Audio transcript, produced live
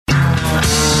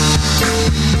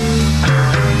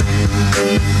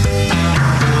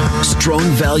Strong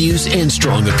values and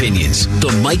strong opinions.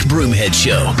 The Mike Broomhead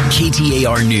Show.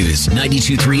 KTAR News,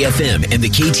 92.3 FM, and the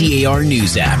KTAR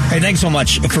News app. Hey, thanks so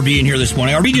much for being here this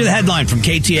morning. I'll read you the headline from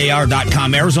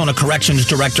KTAR.com. Arizona Corrections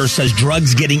Director says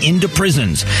drugs getting into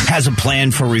prisons has a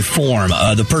plan for reform.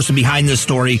 The person behind this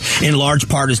story, in large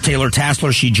part, is Taylor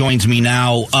Tassler. She joins me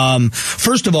now.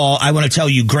 First of all, I want to tell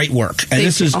you, great work. And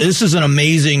this is an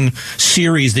amazing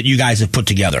series that you guys have put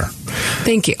together.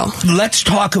 Thank you. Let's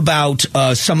talk about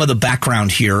some of the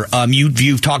background here.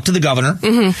 You've talked to the governor.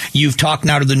 Mm-hmm. You've talked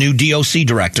now to the new DOC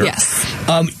director. Yes.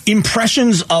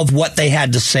 Impressions of what they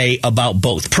had to say about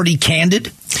both. Pretty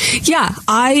candid? Yeah,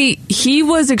 he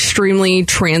was extremely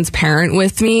transparent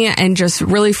with me and just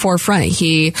really forefront.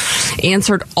 He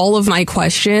answered all of my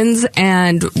questions,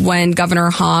 and when Governor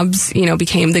Hobbs,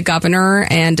 became the governor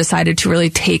and decided to really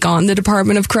take on the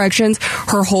Department of Corrections,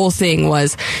 her whole thing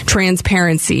was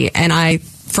transparency. And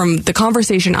from the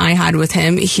conversation I had with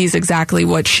him, he's exactly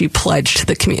what she pledged to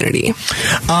the community.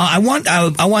 I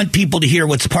want people to hear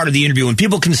what's part of the interview, and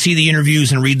people can see the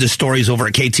interviews and read the stories over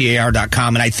at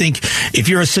KTAR.com. And I think if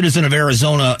you're a citizen of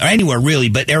Arizona, or anywhere really,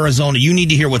 but Arizona, you need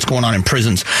to hear what's going on in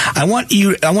prisons. I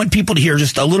want people to hear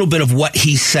just a little bit of what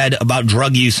he said about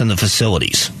drug use in the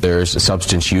facilities. There's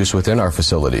substance use within our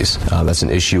facilities. That's an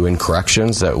issue in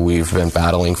corrections that we've been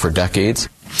battling for decades.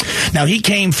 Now, he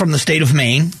came from the state of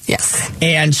Maine. Yes.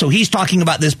 And so he's talking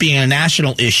about this being a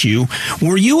national issue.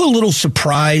 Were you a little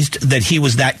surprised that he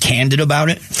was that candid about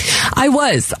it? I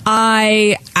was.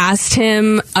 I asked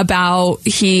him about,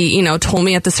 he, told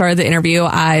me at the start of the interview,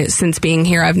 since being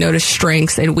here, I've noticed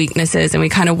strengths and weaknesses, and we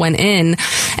kind of went in,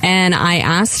 and I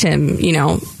asked him,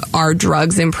 are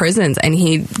drugs in prisons? And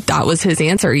that was his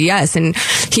answer, yes. And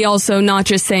he also not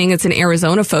just saying it's an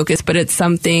Arizona focus, but it's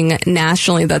something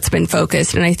nationally that's been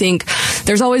focused. And I think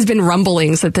there's always been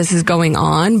rumblings that this is going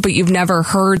on, but you've never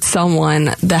heard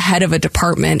someone, the head of a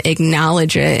department,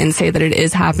 acknowledge it and say that it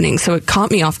is happening. So it caught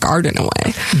me off guard in a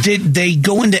way. Did they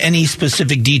go into any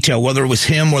specific detail, whether it was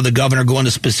him or the governor, go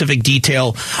into specific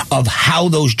detail of how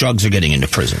those drugs are getting into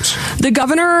prisons? The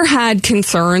governor had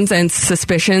concerns and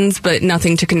suspicions, but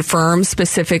nothing to confirm,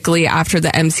 specifically after the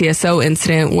MCSO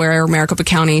incident where Maricopa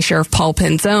County Sheriff Paul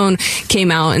Penzone came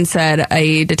out and said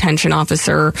a detention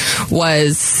officer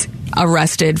was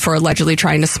arrested for allegedly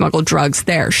trying to smuggle drugs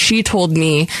there. She told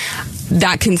me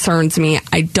that concerns me.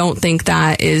 I don't think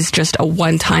that is just a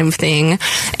one-time thing,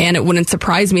 and it wouldn't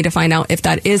surprise me to find out if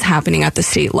that is happening at the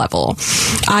state level.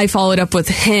 I followed up with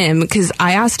him because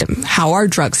I asked him, how are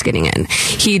drugs getting in?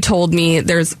 He told me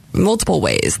there's multiple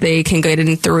ways. They can get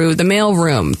in through the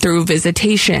mailroom, through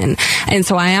visitation. And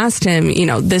so I asked him,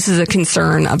 this is a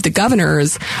concern of the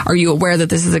governor's. Are you aware that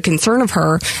this is a concern of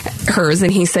hers?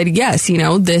 And he said, yes,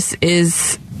 this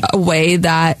is a way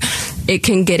that it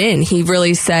can get in. He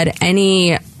really said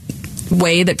any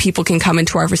way that people can come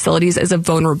into our facilities is a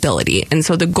vulnerability. And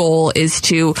so the goal is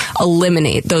to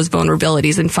eliminate those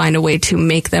vulnerabilities and find a way to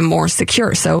make them more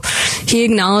secure. So he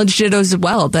acknowledged it as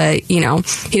well that, he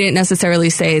didn't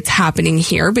necessarily say it's happening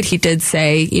here, but he did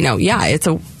say,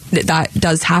 that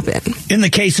does happen. In the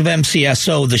case of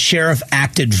MCSO, the sheriff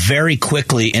acted very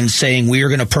quickly in saying we are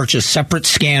going to purchase separate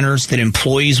scanners that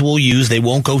employees will use. They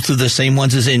won't go through the same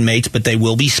ones as inmates, but they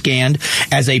will be scanned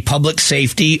as a public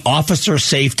safety, officer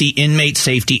safety, inmate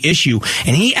safety issue.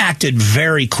 And he acted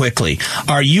very quickly.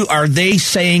 Are they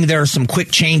saying there are some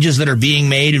quick changes that are being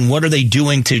made, and what are they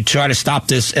doing to try to stop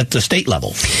this at the state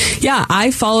level? Yeah,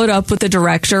 I followed up with the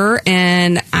director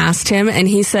and asked him, and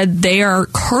he said they are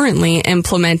currently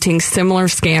implementing similar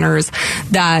scanners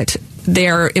that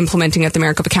they're implementing at the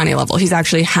Maricopa County level. He's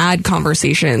actually had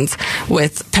conversations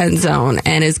with Penzone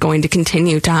and is going to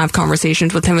continue to have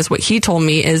conversations with him. Is what he told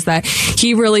me is that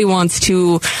he really wants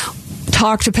to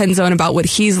talk to Penzone about what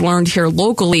he's learned here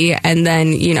locally and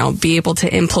then, be able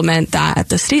to implement that at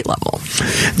the state level.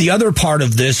 The other part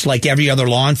of this, like every other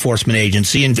law enforcement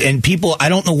agency, and people, I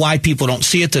don't know why people don't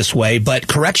see it this way, but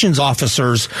corrections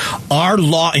officers are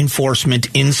law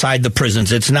enforcement inside the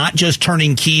prisons. It's not just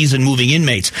turning keys and moving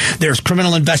inmates. There's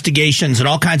criminal investigations and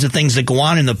all kinds of things that go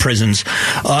on in the prisons.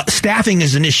 Staffing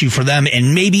is an issue for them,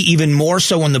 and maybe even more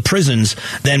so in the prisons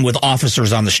than with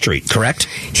officers on the street, correct?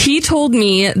 He told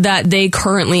me that they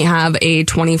currently have a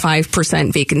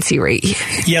 25% vacancy rate.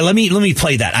 Yeah, let me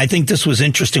play that. I think this was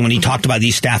interesting when he talked about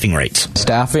these staffing rates.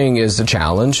 Staffing is a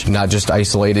challenge, not just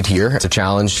isolated here. It's a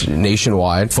challenge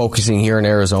nationwide. Focusing here in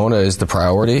Arizona is the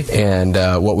priority, and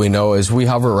what we know is we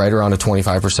hover right around a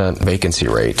 25% vacancy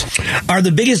rate. Are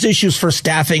the biggest issues for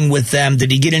staffing with them,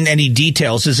 did he get into any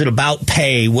details? Is it about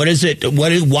pay? What is it?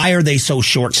 Why are they so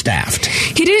short-staffed?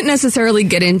 He didn't necessarily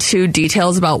get into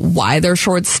details about why they're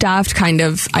short-staffed.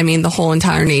 The whole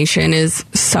entire nation is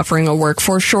suffering a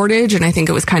workforce shortage, and I think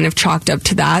it was kind of chalked up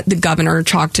to that. The governor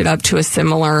chalked it up to a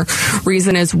similar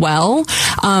reason as well.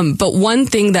 But one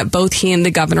thing that both he and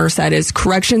the governor said is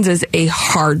corrections is a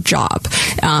hard job.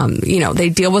 They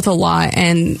deal with a lot,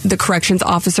 and the corrections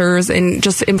officers and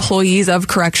just employees of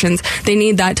corrections, they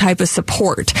need that type of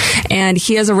support. And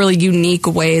he has a really unique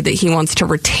way that he wants to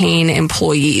retain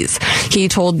employees. He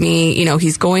told me,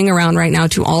 he's going around right now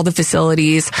to all the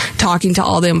facilities, talking to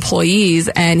all the employees,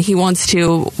 and he wants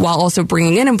to, while also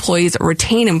bringing in employees,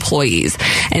 retain employees.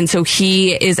 And so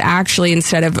he is actually,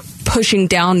 instead of pushing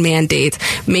down mandates,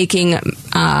 making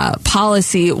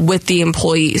policy with the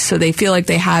employees. So they feel like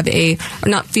they have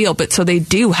so they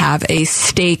do have a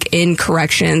stake in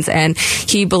corrections. And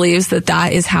he believes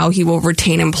that is how he will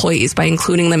retain employees, by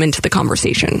including them into the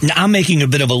conversation. Now, I'm making a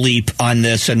bit of a leap on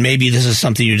this, and maybe this is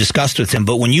something you discussed with him,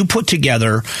 but when you put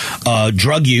together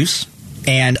drug use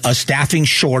and a staffing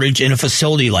shortage in a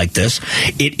facility like this,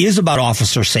 it is about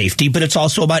officer safety, but it's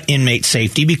also about inmate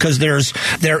safety, because there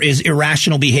is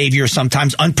irrational behavior,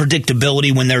 sometimes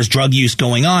unpredictability when there's drug use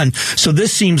going on. So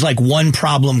this seems like one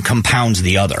problem compounds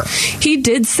the other. He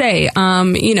did say,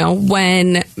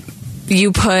 when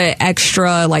you put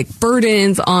extra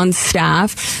burdens on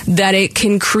staff, that it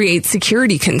can create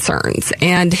security concerns.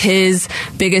 And his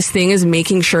biggest thing is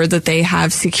making sure that they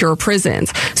have secure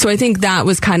prisons. So I think that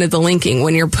was kind of the linking.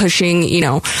 When you're pushing,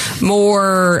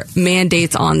 more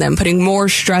mandates on them, putting more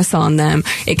stress on them,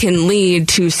 it can lead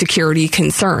to security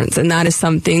concerns. And that is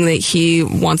something that he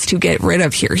wants to get rid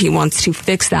of here. He wants to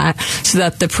fix that so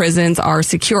that the prisons are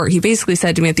secure. He basically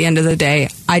said to me at the end of the day,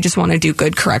 I just want to do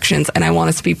good corrections, and I want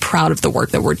us to be proud of the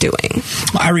work that we're doing.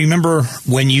 I remember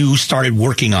when you started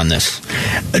working on this,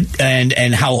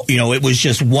 and how, it was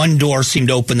just one door seemed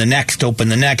to open the next.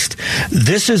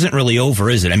 This isn't really over,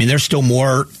 is it? I mean, there's still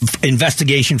more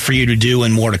investigation for you to do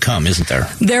and more to come, isn't there?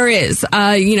 There is.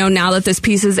 Now that this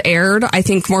piece is aired, I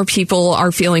think more people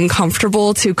are feeling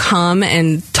comfortable to come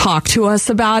and talk to us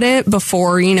about it.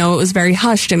 Before, it was very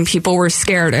hushed and people were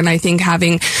scared. And I think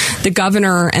having the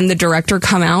governor and the director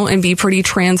come out and be pretty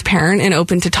transparent and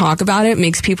open to talk about it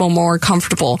makes people more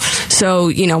comfortable.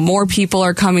 So, more people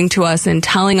are coming to us and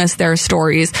telling us their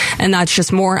stories, and that's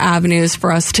just more avenues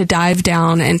for us to dive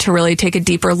down and to really take a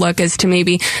deeper look as to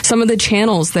maybe some of the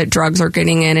channels that drugs are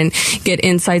getting in, and get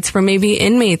insights from maybe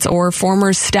inmates or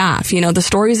former staff. The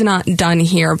story's not done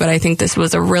here, but I think this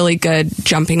was a really good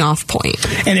jumping off point.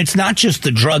 And it's not just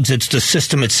the drugs, it's the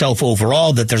system itself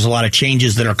overall, that there's a lot of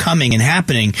changes that are coming and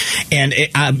happening. And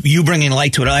you bringing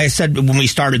light to it. I said when we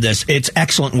started this, it's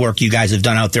excellent work you guys have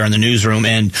done out there in the newsroom,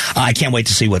 and I can't wait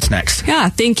to see what's next. Yeah,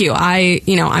 thank you.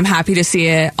 I'm happy to see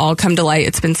it all come to light.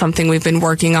 It's been something we've been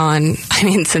working on,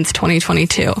 since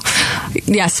 2022.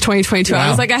 Yes, 2022. Wow. I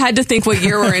was I had to think what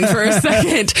year we're in for a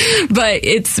second, but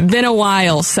it's been a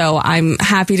while, so I'm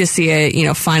happy to see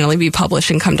it, finally be published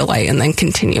and come to light, and then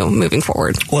continue moving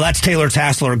forward. Well, that's Taylor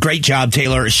Tassler. Great job,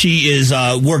 Taylor. She is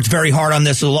worked very hard on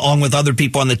this along with other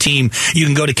people on the team. You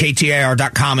can go to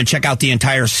KTAR.com and check out the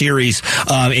entire series,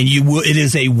 and it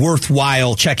is a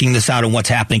worthwhile checking this out and what's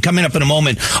happening. Coming up in a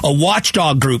moment, a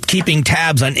watchdog group keeping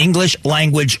tabs on English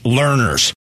language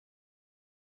learners.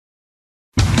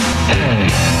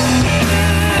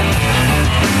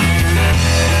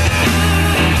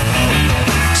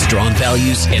 Strong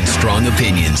values and strong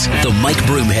opinions. The Mike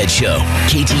Broomhead Show.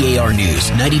 KTAR News,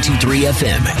 92.3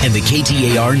 FM, and the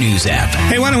KTAR News app.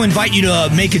 Hey, I want to invite you to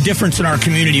make a difference in our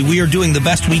community. We are doing the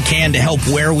best we can to help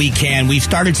where we can. We've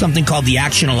started something called the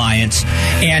Action Alliance,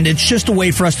 and it's just a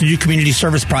way for us to do community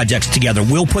service projects together.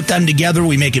 We'll put them together.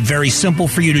 We make it very simple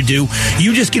for you to do.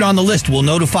 You just get on the list. We'll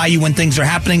notify you when things are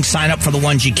happening. Sign up for the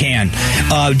ones you can.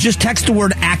 Just text the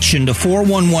word ACTION to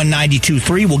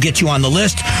 411-923. We'll get you on the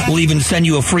list. We'll even send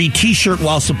you a free T-shirt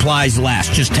while supplies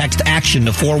last. Just text ACTION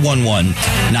to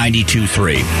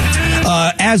 411-923.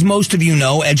 As most of you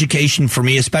know, education for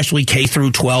me, especially K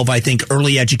through 12, I think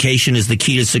early education is the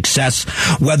key to success,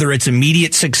 whether it's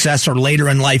immediate success or later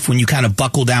in life when you kind of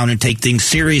buckle down and take things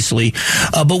seriously.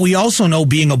 But we also know,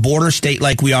 being a border state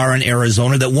like we are in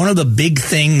Arizona, that one of the big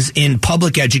things in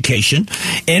public education,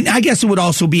 and I guess it would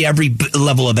also be every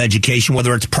level of education,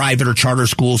 whether it's private or charter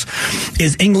schools,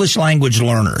 is English language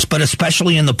learners, but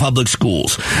especially in the public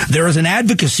schools. There is an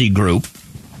advocacy group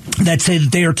that say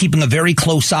that they are keeping a very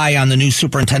close eye on the new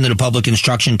superintendent of public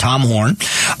instruction, Tom Horn.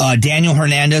 Daniel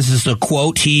Hernandez is the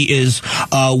quote. He is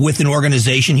with an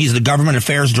organization. He's the government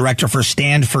affairs director for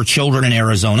Stand for Children in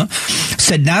Arizona.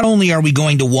 said not only are we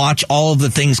going to watch all of the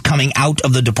things coming out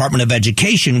of the Department of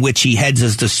Education, which he heads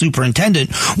as the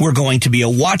superintendent, we're going to be a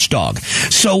watchdog.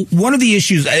 So one of the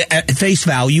issues at face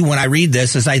value when I read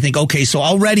this is I think, okay, so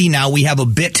already now we have a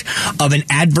bit of an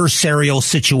adversarial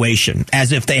situation,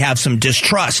 as if they have some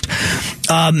distrust.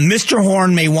 Mr.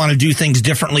 Horn may want to do things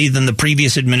differently than the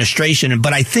previous administration,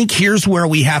 but I think here's where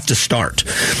we have to start.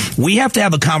 We have to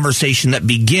have a conversation that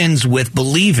begins with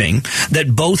believing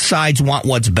that both sides want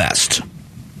what's best.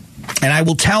 And I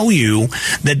will tell you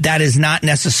that is not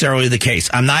necessarily the case.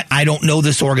 I don't know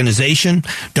this organization,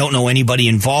 don't know anybody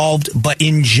involved, but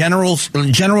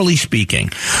generally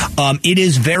speaking, it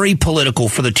is very political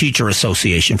for the Teacher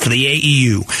Association, for the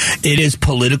AEU. It is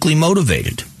politically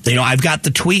motivated. You know, I've got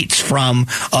the tweets from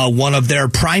one of their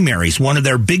primaries, one of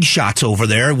their big shots over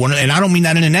there, and I don't mean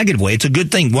that in a negative way. It's a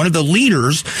good thing. One of the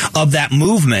leaders of that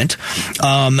movement,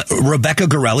 Rebecca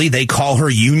Gorelli, they call her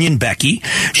Union Becky.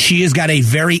 She has got a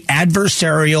very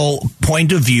adversarial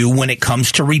point of view when it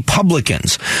comes to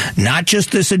Republicans, not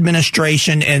just this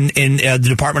administration and the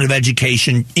Department of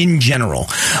Education in general.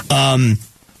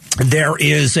 There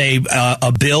is a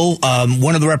bill.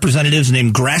 One of the representatives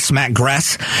named Matt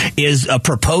Gress, is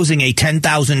proposing a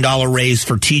 $10,000 raise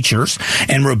for teachers,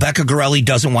 and Rebecca Gorelli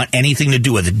doesn't want anything to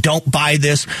do with it. Don't buy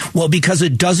this. Well, because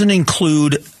it doesn't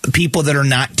include people that are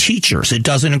not teachers. It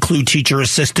doesn't include teacher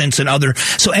assistants and other.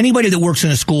 So anybody that works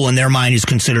in a school in their mind is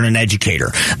considered an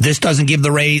educator. This doesn't give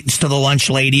the raise to the lunch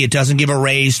lady. It doesn't give a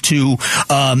raise to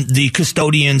the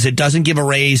custodians. It doesn't give a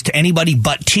raise to anybody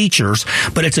but teachers.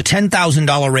 But it's a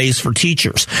 $10,000 raise for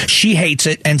teachers. She hates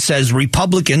it and says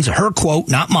Republicans, her quote,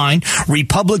 not mine,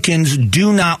 Republicans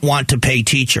do not want to pay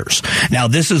teachers. Now,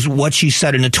 this is what she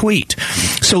said in a tweet.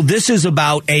 So this is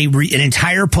about an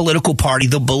entire political party,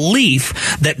 the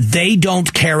belief that they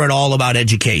don't care at all about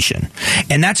education.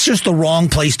 And that's just the wrong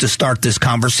place to start this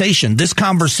conversation. This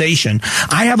conversation,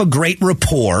 I have a great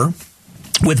rapport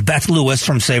with Beth Lewis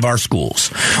from Save Our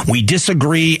Schools. We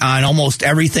disagree on almost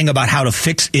everything about how to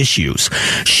fix issues.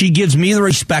 She gives me the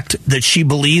respect that she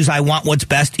believes I want what's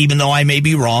best, even though I may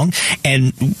be wrong.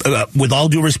 And with all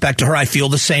due respect to her, I feel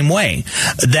the same way,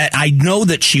 that I know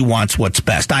that she wants what's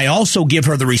best. I also give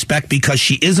her the respect because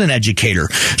she is an educator.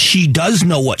 She does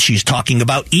know what she's talking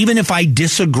about. Even if I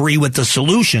disagree with the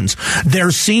solutions,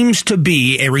 there seems to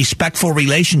be a respectful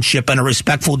relationship and a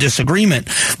respectful disagreement.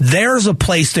 There's a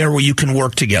place there where you can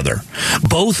work together.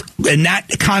 Both in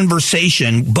that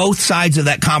conversation, both sides of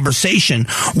that conversation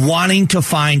wanting to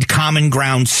find common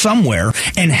ground somewhere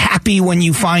and happy when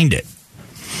you find it.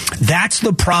 That's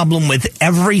the problem with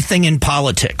everything in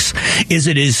politics, is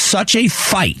it is such a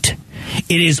fight.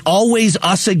 It is always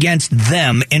us against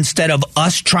them instead of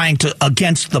us trying to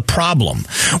against the problem.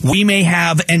 We may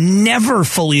have and never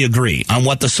fully agree on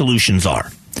what the solutions are.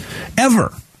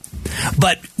 Ever.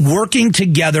 But working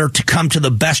together to come to the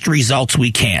best results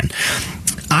we can.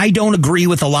 I don't agree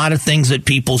with a lot of things that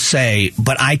people say,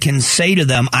 but I can say to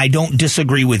them, I don't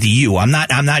disagree with you. I'm not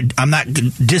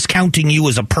discounting you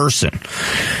as a person.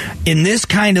 In this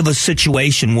kind of a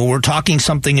situation where we're talking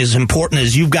something as important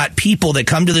as you've got people that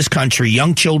come to this country,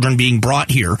 young children being brought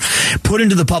here, put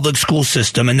into the public school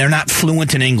system, and they're not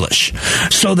fluent in English.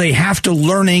 So they have to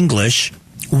learn English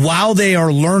while they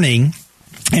are learning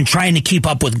and trying to keep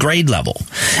up with grade level.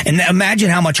 And imagine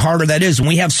how much harder that is. And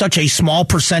we have such a small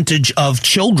percentage of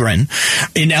children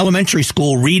in elementary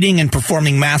school reading and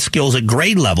performing math skills at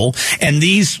grade level, and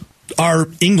these are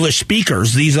English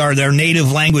speakers. These are their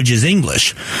native language is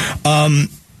English.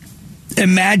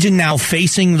 Imagine now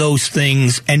facing those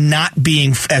things and not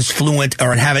being as fluent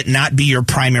or have it not be your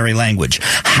primary language.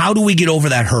 How do we get over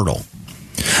that hurdle?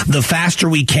 The faster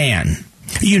we can.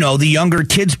 You know, the younger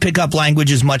kids pick up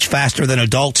languages much faster than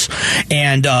adults.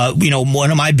 And, one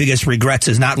of my biggest regrets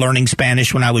is not learning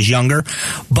Spanish when I was younger.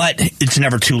 But it's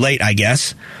never too late, I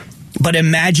guess. But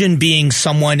imagine being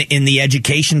someone in the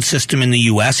education system in the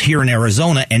U.S., here in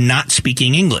Arizona, and not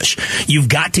speaking English. You've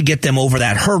got to get them over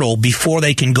that hurdle before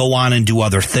they can go on and do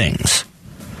other things.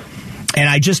 And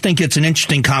I just think it's an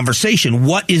interesting conversation.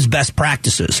 What is best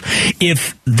practices?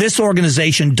 If this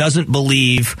organization doesn't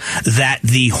believe that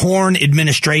the Horn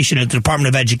administration at the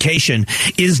Department of Education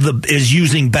is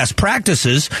using best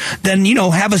practices, then,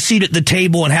 have a seat at the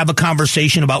table and have a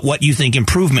conversation about what you think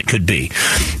improvement could be.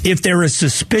 If there is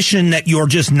suspicion that you're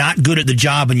just not good at the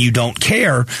job and you don't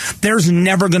care, there's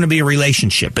never going to be a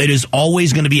relationship. It is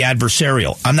always going to be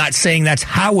adversarial. I'm not saying that's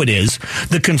how it is.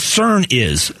 The concern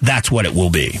is that's what it will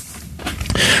be.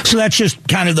 So that's just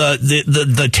kind of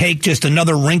the take, just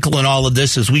another wrinkle in all of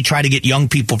this as we try to get young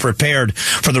people prepared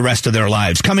for the rest of their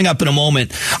lives. Coming up in a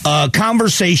moment,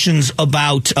 conversations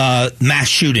about mass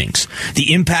shootings,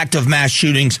 the impact of mass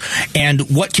shootings, and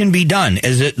what can be done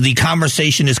as the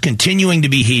conversation is continuing to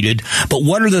be heated. But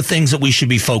what are the things that we should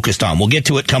be focused on? We'll get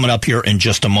to it coming up here in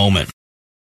just a moment.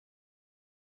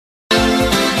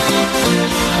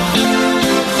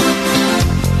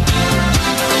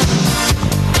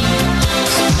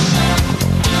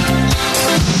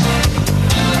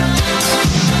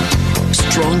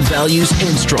 Strong values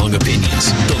and strong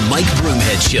opinions. The Mike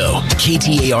Broomhead Show.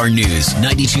 KTAR News,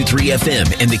 92.3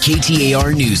 FM, and the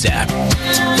KTAR News app.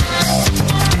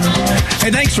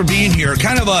 Hey, thanks for being here.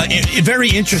 Kind of very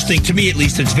interesting, to me at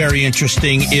least it's very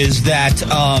interesting, is that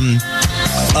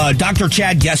Dr.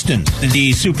 Chad Geston,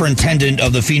 the superintendent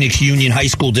of the Phoenix Union High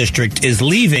School District, is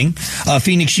leaving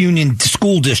Phoenix Union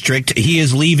School District. He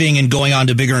is leaving and going on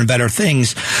to bigger and better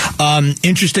things.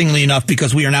 Interestingly enough,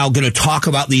 because we are now going to talk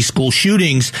about these school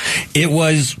shootings, it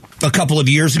was a couple of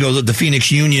years ago that the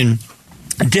Phoenix Union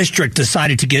District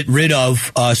decided to get rid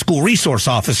of school resource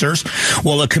officers.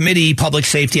 Well, a committee, public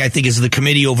safety, I think is the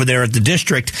committee over there at the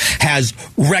district, has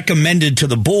recommended to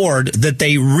the board that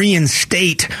they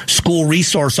reinstate school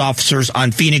resource officers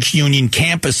on Phoenix Union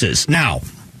campuses. Now,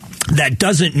 that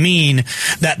doesn't mean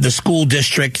that the school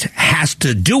district has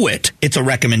to do it. It's a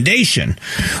recommendation.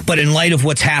 But in light of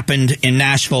what's happened in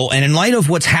Nashville and in light of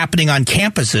what's happening on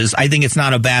campuses, I think it's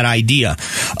not a bad idea.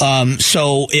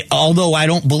 Although I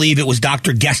don't believe it was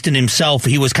Dr. Geston himself,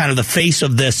 he was kind of the face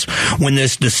of this when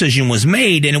this decision was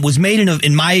made. And it was made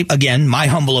in my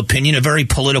humble opinion, a very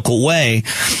political way,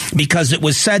 because it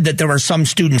was said that there are some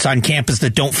students on campus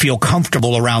that don't feel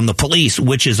comfortable around the police,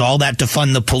 which is all that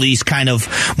defund the police kind of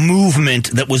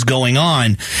movement that was going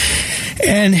on.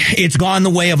 And it's gone the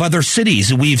way of other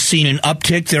cities. We've seen an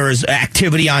uptick. There is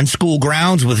activity on school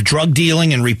grounds with drug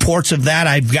dealing and reports of that.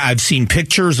 I've seen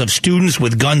pictures of students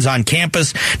with guns on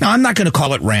campus. Now, I'm not going to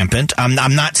call it rampant.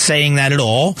 I'm not saying that at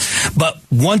all. But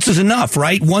once is enough,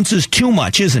 right? Once is too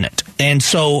much, isn't it? And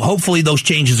so hopefully those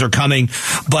changes are coming.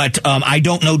 But I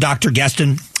don't know Dr.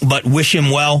 Geston, but wish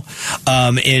him well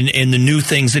in the new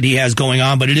things that he has going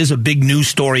on. But it is a big news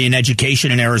story in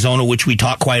education in Arizona, which we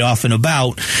talk quite often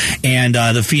about. And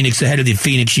the head of the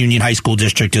Phoenix Union High School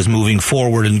District is moving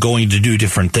forward and going to do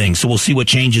different things. So we'll see what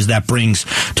changes that brings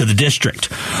to the district.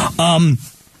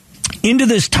 Into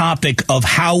this topic of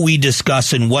how we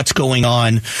discuss and what's going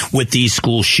on with these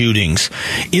school shootings.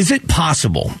 Is it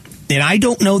possible? And I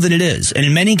don't know that it is. And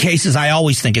in many cases, I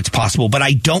always think it's possible, but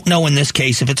I don't know in this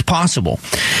case if it's possible.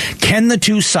 Can the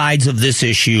two sides of this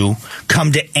issue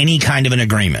come to any kind of an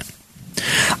agreement?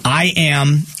 I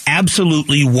am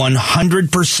absolutely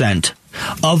 100%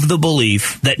 of the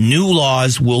belief that new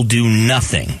laws will do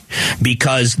nothing,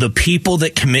 because the people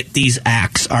that commit these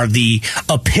acts are the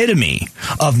epitome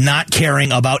of not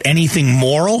caring about anything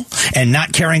moral and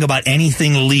not caring about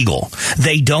anything legal.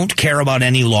 They don't care about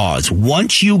any laws.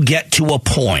 Once you get to a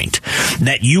point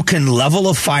that you can level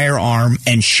a firearm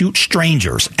and shoot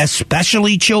strangers,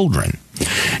 especially children,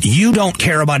 you don't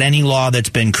care about any law that's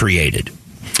been created.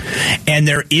 And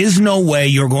there is no way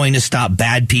you're going to stop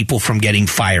bad people from getting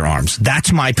firearms.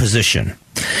 That's my position.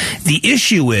 The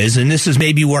issue is, and this is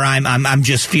maybe where I'm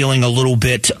just feeling a little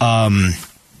bit,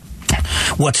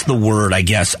 what's the word, I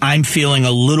guess? I'm feeling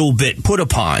a little bit put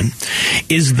upon,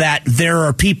 is that there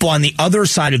are people on the other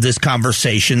side of this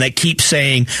conversation that keep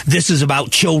saying, this is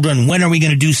about children. When are we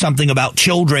going to do something about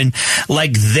children?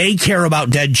 Like they care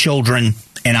about dead children.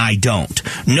 And I don't.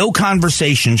 No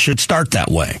conversation should start that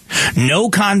way.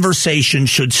 No conversation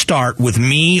should start with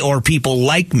me or people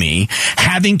like me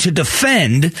having to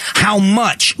defend how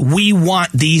much we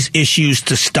want these issues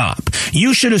to stop.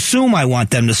 You should assume I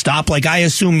want them to stop, like I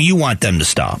assume you want them to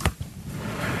stop.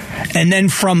 And then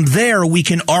from there, we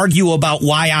can argue about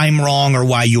why I'm wrong or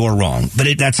why you're wrong. But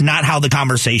that's not how the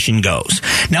conversation goes.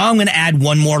 Now I'm going to add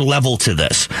one more level to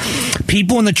this.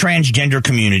 People in the transgender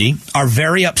community are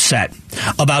very upset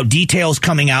about details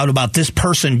coming out about this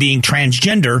person being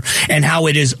transgender and how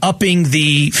it is upping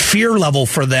the fear level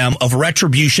for them of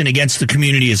retribution against the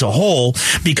community as a whole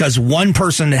because one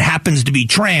person that happens to be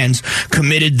trans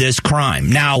committed this crime.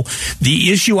 Now,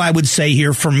 the issue I would say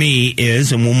here for me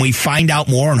is, and when we find out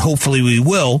more, and hopefully we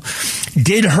will,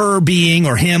 did her being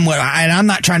or him, and I'm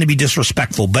not trying to be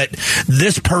disrespectful, but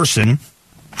this person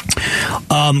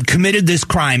committed this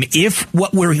crime, if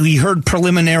what we heard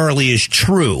preliminarily is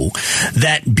true,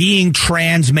 that being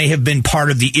trans may have been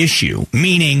part of the issue,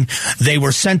 meaning they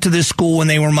were sent to this school when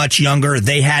they were much younger,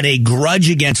 they had a grudge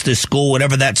against this school,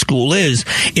 whatever that school is,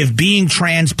 if being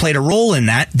trans played a role in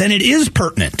that, then it is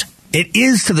pertinent. It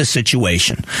is to the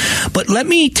situation. But let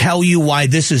me tell you why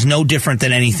this is no different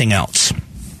than anything else.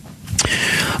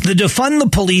 The Defund the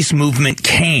Police movement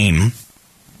came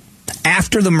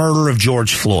after the murder of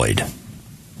George Floyd.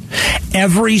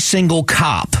 Every single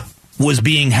cop was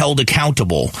being held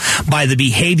accountable by the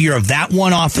behavior of that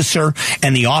one officer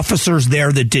and the officers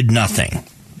there that did nothing.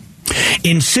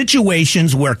 In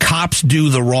situations where cops do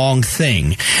the wrong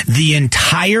thing, the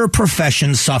entire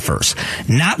profession suffers.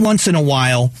 Not once in a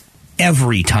while,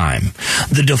 every time.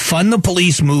 The Defund the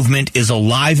Police movement is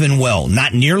alive and well.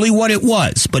 Not nearly what it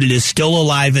was, but it is still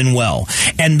alive and well.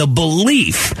 And the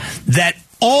belief that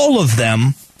all of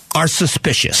them are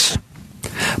suspicious,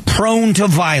 prone to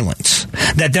violence,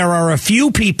 that there are a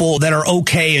few people that are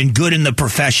okay and good in the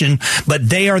profession, but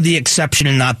they are the exception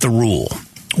and not the rule.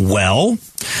 Well,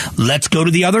 let's go to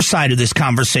the other side of this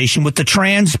conversation with the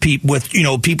trans people, with,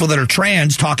 people that are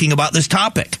trans talking about this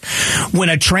topic. When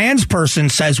a trans person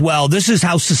says, well, this is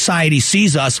how society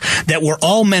sees us, that we're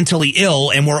all mentally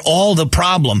ill and we're all the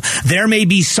problem. There may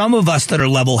be some of us that are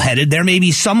level-headed. There may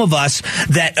be some of us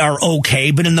that are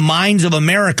okay, but in the minds of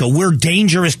America, we're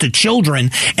dangerous to children.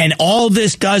 And all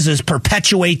this does is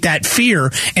perpetuate that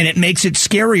fear, and it makes it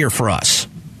scarier for us.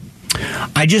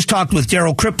 I just talked with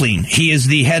Daryl Kripling. He is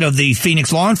the head of the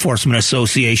Phoenix Law Enforcement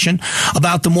Association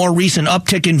about the more recent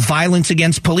uptick in violence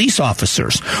against police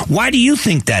officers. Why do you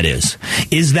think that is?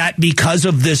 Is that because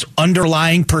of this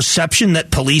underlying perception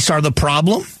that police are the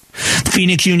problem?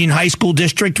 Phoenix Union High School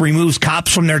District removes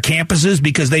cops from their campuses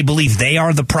because they believe they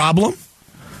are the problem?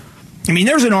 I mean,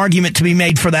 there's an argument to be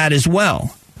made for that as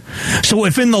well. So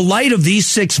if in the light of these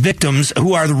 6 victims,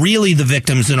 who are really the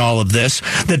victims in all of this,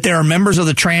 that there are members of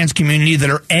the trans community that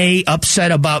are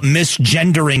upset about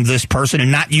misgendering this person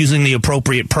and not using the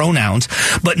appropriate pronouns,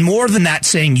 but more than that,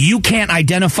 saying you can't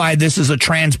identify this as a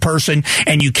trans person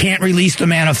and you can't release the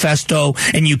manifesto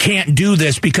and you can't do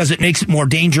this because it makes it more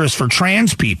dangerous for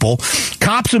trans people,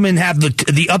 cops have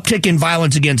the uptick in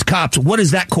violence against cops. What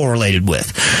is that correlated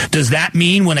with? Does that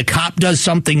mean when a cop does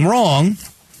something wrong,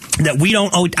 that we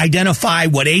don't identify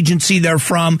what agency they're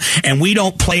from, and we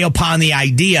don't play upon the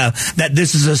idea that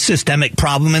this is a systemic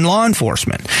problem in law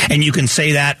enforcement? And you can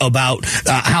say that about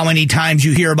how many times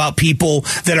you hear about people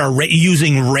that are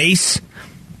using race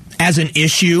as an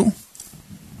issue.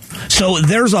 So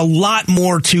there's a lot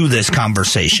more to this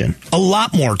conversation, a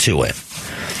lot more to it.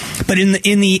 But in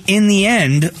the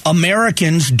end,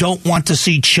 Americans don't want to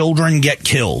see children get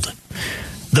killed.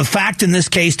 The fact in this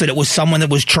case that it was someone that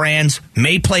was trans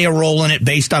may play a role in it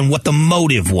based on what the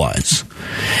motive was.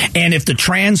 And if the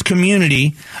trans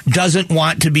community doesn't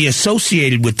want to be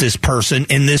associated with this person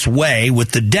in this way,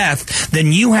 with the death,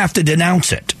 then you have to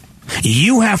denounce it.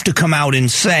 You have to come out and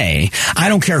say, I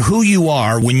don't care who you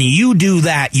are, when you do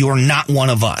that, you're not one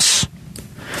of us.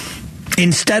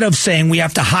 Instead of saying we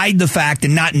have to hide the fact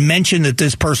and not mention that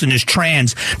this person is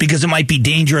trans because it might be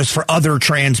dangerous for other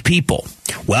trans people.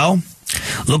 Well,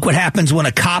 look what happens when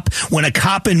a cop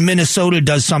in Minnesota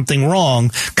does something wrong,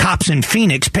 cops in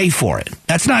Phoenix pay for it.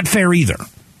 That's not fair either.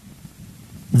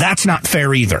 That's not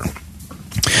fair either.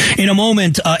 In a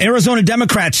moment, Arizona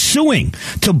Democrats suing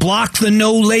to block the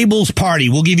No Labels Party.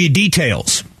 We'll give you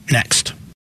details next.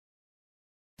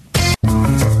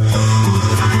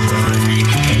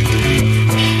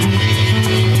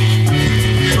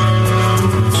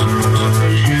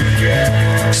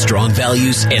 Strong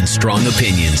values and strong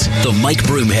opinions. The Mike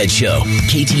Broomhead Show.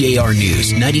 KTAR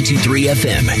News, 92.3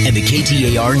 FM, and the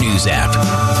KTAR News app.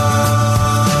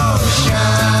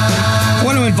 I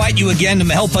want to invite you again to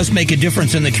help us make a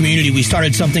difference in the community. We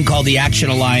started something called the Action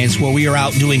Alliance, where we are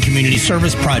out doing community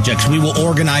service projects. We will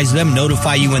organize them,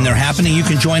 notify you when they're happening. You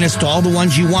can join us to all the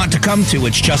ones you want to come to.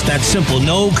 It's just that simple.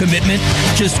 No commitment.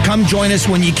 Just come join us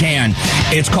when you can.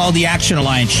 It's called the Action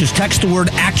Alliance. Just text the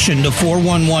word ACTION to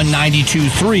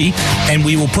 411-923, and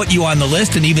we will put you on the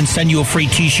list and even send you a free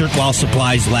T-shirt while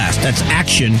supplies last. That's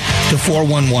ACTION to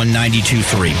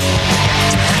 411-923.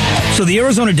 So the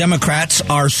Arizona Democrats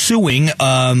are suing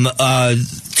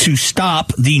to to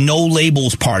stop the No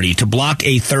Labels Party, to block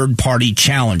a third-party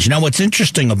challenge. Now, what's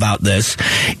interesting about this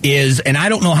is, and I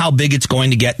don't know how big it's going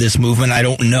to get, this movement, I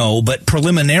don't know, but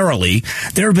preliminarily,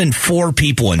 there have been 4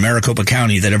 people in Maricopa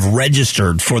County that have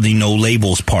registered for the No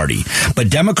Labels Party. But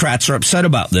Democrats are upset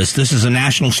about this. This is a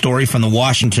national story from the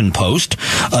Washington Post.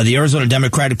 The Arizona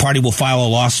Democratic Party will file a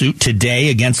lawsuit today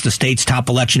against the state's top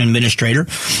election administrator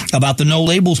about the No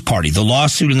Labels Party. The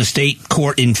lawsuit in the state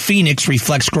court in Phoenix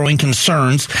reflects growing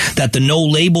concerns that the No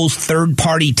Labels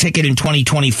third-party ticket in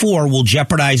 2024 will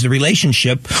jeopardize the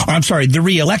the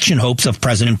re-election hopes of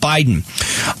President Biden.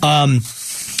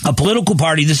 A political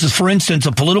party, this is, for instance,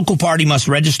 a political party must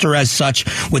register as such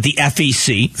with the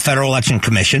FEC, Federal Election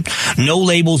Commission. No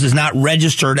Labels is not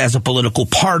registered as a political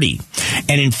party.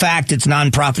 And in fact, it's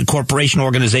nonprofit corporation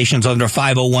organizations under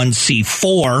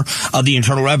 501c4 of the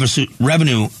Internal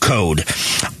Revenue Code.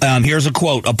 Here's a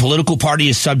quote. A political party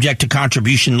is subject to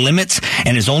contribution limits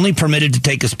and is only permitted to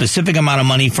take a specific amount of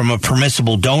money from a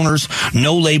permissible donors.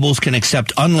 No Labels can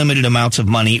accept unlimited amounts of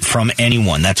money from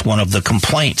anyone. That's one of the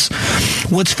complaints.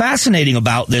 What's fascinating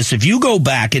about this, if you go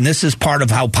back, and this is part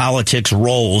of how politics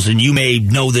rolls, and you may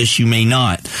know this, you may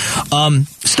not,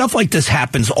 stuff like this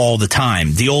happens all the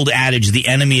time. The old adage, the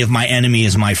enemy of my enemy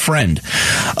is my friend.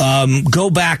 Go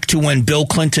back to when Bill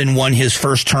Clinton won his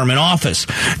first term in office.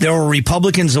 There were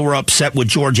Republicans that were upset with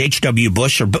George H.W.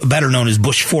 Bush, or better known as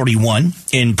Bush 41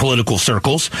 in political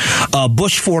circles.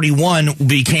 Bush 41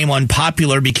 became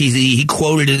unpopular because he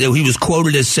was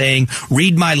quoted as saying,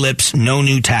 "Read my lips, no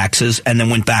new taxes," and then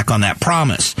went back on that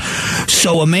promise.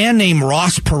 So a man named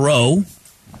Ross Perot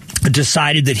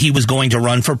decided that he was going to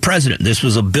run for president. This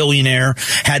was a billionaire,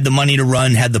 had the money to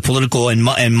run, had the political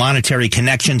and monetary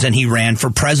connections, and he ran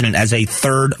for president as a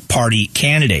third-party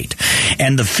candidate.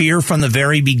 And the fear from the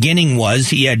very beginning was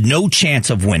he had no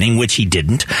chance of winning, which he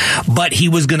didn't, but he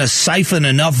was going to siphon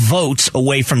enough votes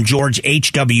away from George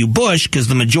H.W. Bush, because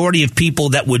the majority of people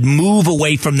that would move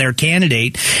away from their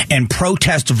candidate and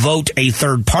protest vote a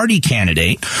third-party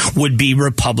candidate would be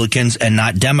Republicans and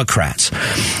not Democrats.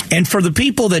 And for the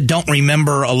people that don't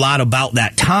remember a lot about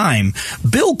that time,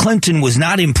 Bill Clinton was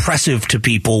not impressive to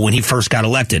people when he first got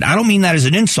elected. I don't mean that as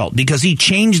an insult, because he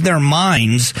changed their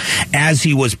minds as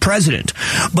he was president.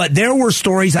 But there were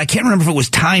stories, I can't remember if it was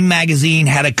Time magazine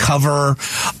had a cover,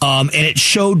 and it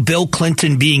showed Bill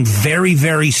Clinton being very,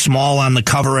 very small on the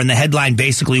cover, and the headline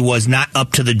basically was "not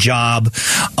up to the job."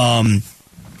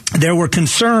 There were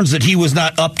concerns that he was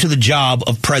not up to the job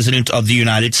of President of the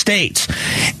United States.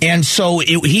 And so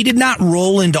he did not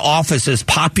roll into office as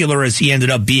popular as he ended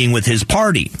up being with his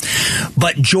party.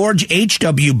 But George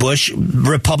H.W. Bush,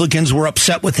 Republicans were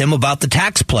upset with him about the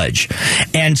tax pledge.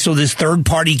 And so this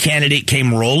third-party candidate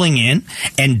came rolling in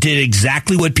and did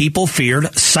exactly what people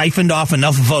feared, siphoned off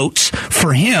enough votes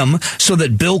for him so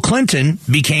that Bill Clinton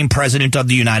became President of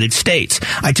the United States.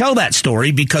 I tell that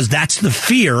story because that's the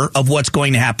fear of what's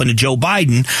going to happen to Joe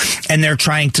Biden, and they're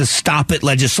trying to stop it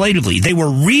legislatively. They were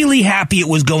really happy it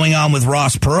was going on with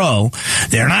Ross Perot.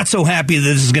 They're not so happy that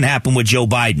this is going to happen with Joe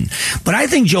Biden. But I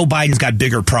think Joe Biden's got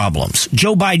bigger problems.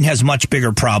 Joe Biden has much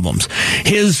bigger problems.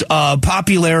 His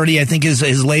popularity, I think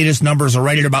his latest numbers are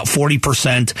right at about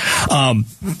 40%.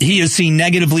 He is seen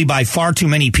negatively by far too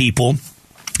many people.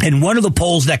 And one of the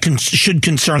polls that should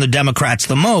concern the Democrats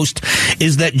the most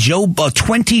is that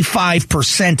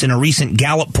 25% in a recent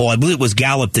Gallup poll, I believe it was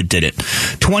Gallup that did it,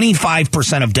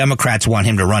 25% of Democrats want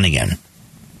him to run again.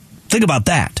 Think about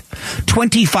that.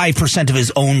 25% of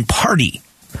his own party.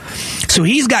 So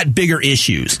he's got bigger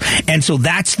issues. And so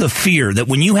that's the fear, that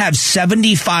when you have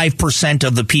 75%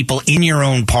 of the people in your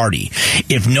own party,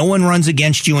 if no one runs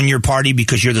against you in your party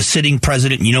because you're the sitting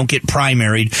president and you don't get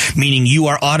primaried, meaning you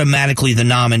are automatically the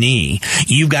nominee,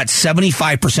 you've got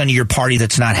 75% of your party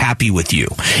that's not happy with you.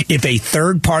 If a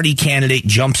third-party candidate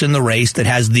jumps in the race that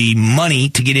has the money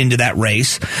to get into that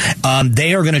race,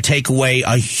 they are going to take away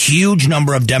a huge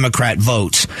number of Democrat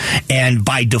votes, and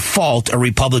by default, a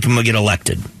Republican will get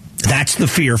elected. That's the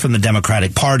fear from the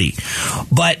Democratic Party.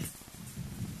 But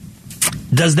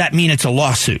does that mean it's a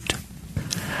lawsuit?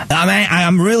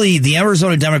 I'm really the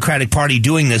Arizona Democratic Party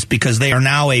doing this because they are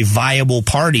now a viable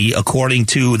party, according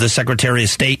to the Secretary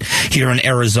of State here in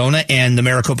Arizona, and the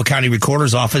Maricopa County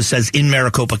Recorder's Office says in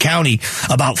Maricopa County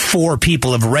about 4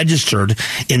 people have registered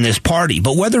in this party.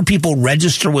 But whether people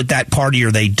register with that party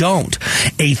or they don't,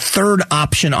 a third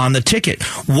option on the ticket.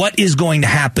 What is going to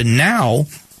happen now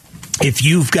if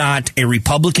you've got a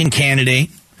Republican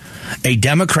candidate, a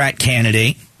Democrat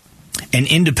candidate, an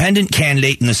independent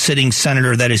candidate and the sitting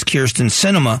senator that is Kyrsten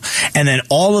Sinema, and then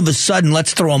all of a sudden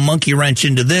let's throw a monkey wrench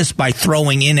into this by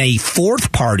throwing in a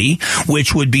fourth party,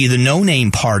 which would be the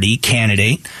no-name party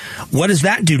candidate. What does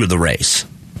that do to the race?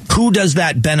 Who does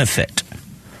that benefit?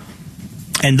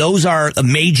 And those are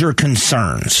major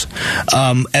concerns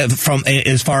from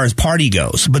as far as party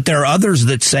goes. But there are others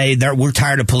that say that we're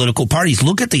tired of political parties.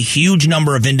 Look at the huge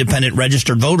number of independent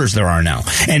registered voters there are now.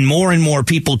 And more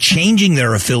people changing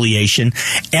their affiliation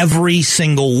every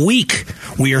single week.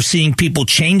 We are seeing people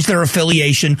change their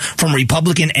affiliation from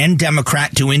Republican and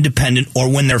Democrat to independent,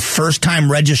 or when they're first-time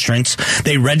registrants,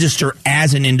 they register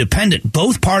as an independent.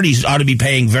 Both parties ought to be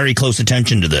paying very close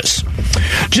attention to this.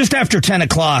 Just after 10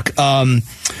 o'clock,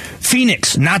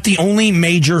 Phoenix, not the only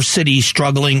major city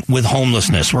struggling with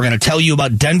homelessness. We're going to tell you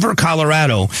about Denver,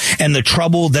 Colorado, and the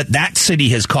trouble that city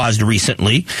has caused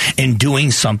recently in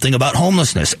doing something about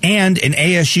homelessness, and an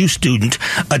ASU student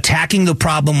attacking the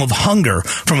problem of hunger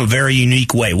from a very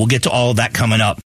unique way. We'll get to all of that coming up.